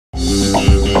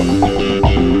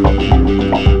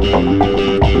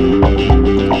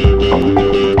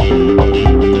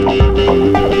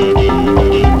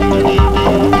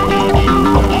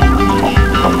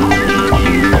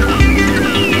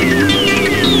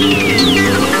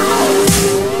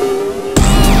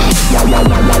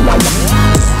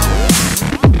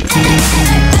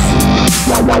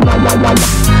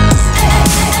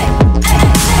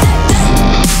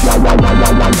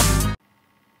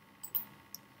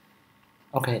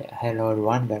Okay, hello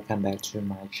everyone, welcome back to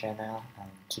my channel.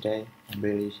 Today I'm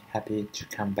really happy to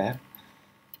come back.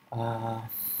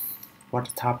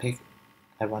 What topic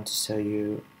I want to show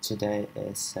you today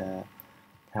is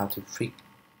how to fix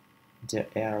the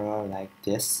error like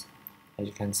this, as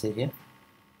you can see here.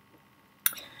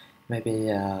 Maybe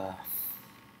a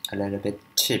little bit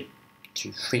cheap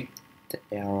to fix the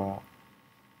error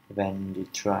when you're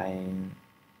trying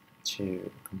to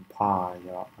compile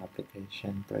your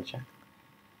application project,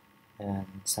 and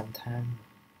sometimes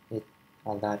it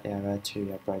allows error to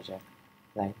your project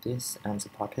like this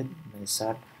unsupported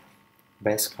method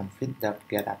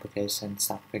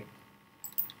BaseConfig.getApplicationIdSuffix.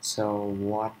 So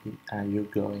what are you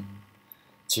going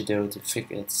to do to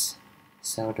fix it?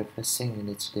 So the first thing you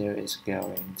need to do is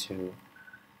going to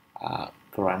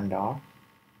Gradle.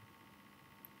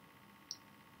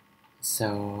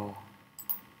 So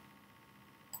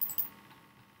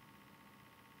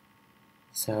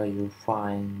you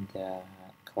find the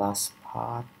class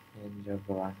path in your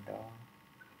Gradle.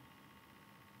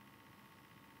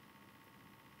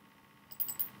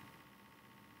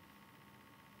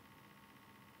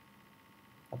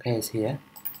 Okay, it's here.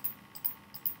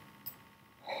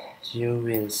 You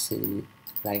will see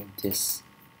like this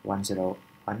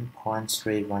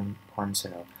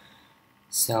 1.3.1.0.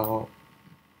 So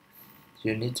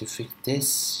you need to fix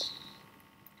this.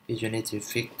 If you need to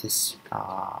fix this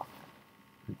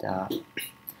the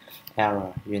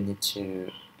error, you need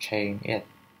to change it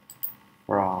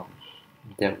from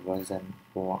the version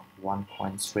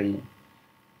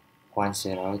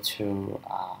 1.3.0 to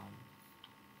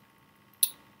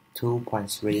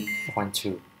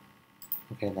 2.3.2.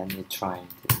 Okay, let me try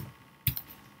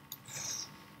this.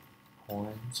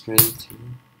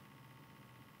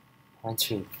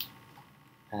 0.32.2,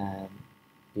 and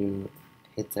you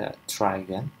hit the try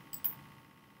again.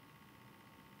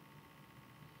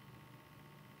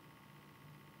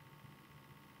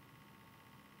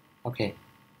 Okay,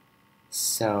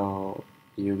 so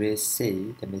you will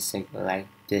see the message like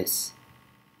this.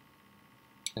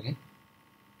 Okay.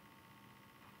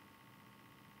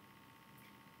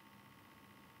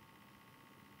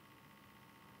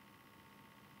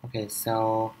 Okay,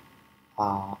 so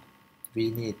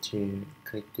we need to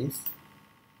click this.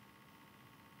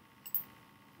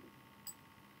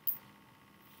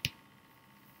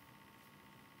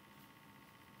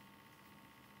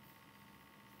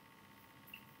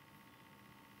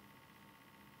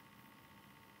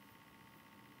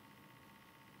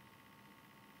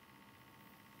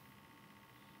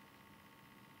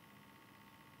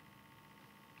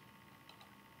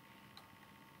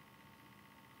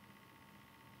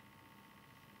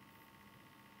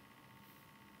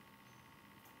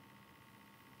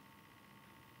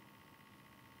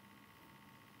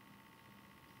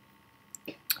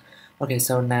 Okay,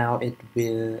 so now it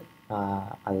will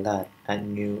alert a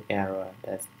new error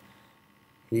that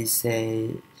he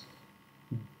say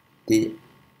the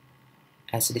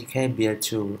SDK Build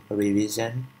Tools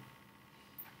revision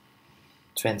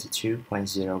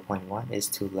 22.0.1 is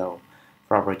too low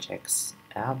for projects.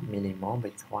 App minimum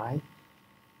required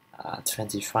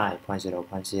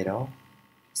 25.0.0.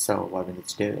 So what we need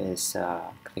to do is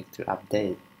click to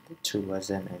update the 2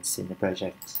 version and see the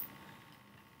projects.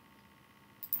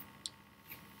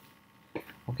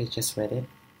 Okay, just wait it.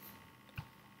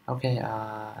 Okay,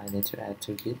 I need to add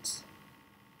 2 gits.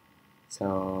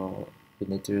 So we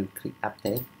need to click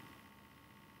update.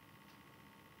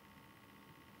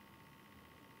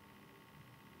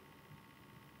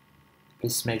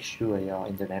 Please make sure your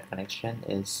internet connection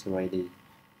is ready.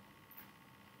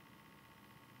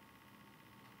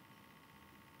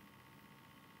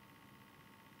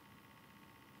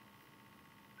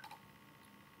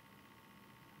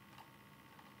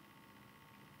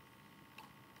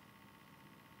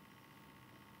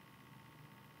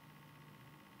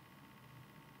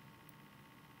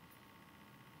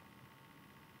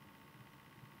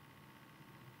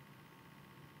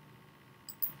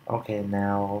 Okay,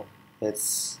 now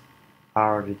it's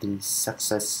already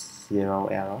success 0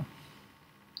 error.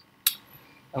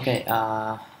 Okay,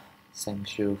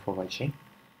 thank you for watching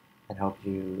and hope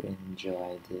you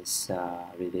enjoy this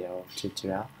video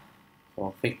tutorial for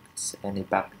or fix any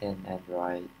bug in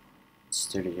Android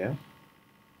Studio.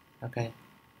 Okay,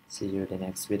 see you in the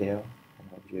next video, and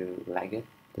hope you like it,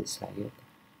 dislike it,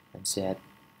 and share it.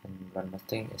 And one more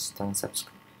thing is don't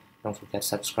forget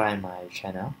subscribe my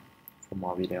channel for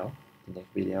more video. The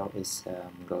next video is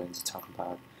going to talk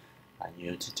about a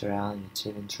new tutorial, new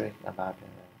tip and trick about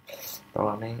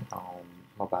programming on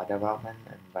mobile development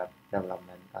and web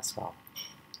development as well.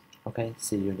 Okay,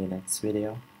 see you in the next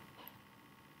video.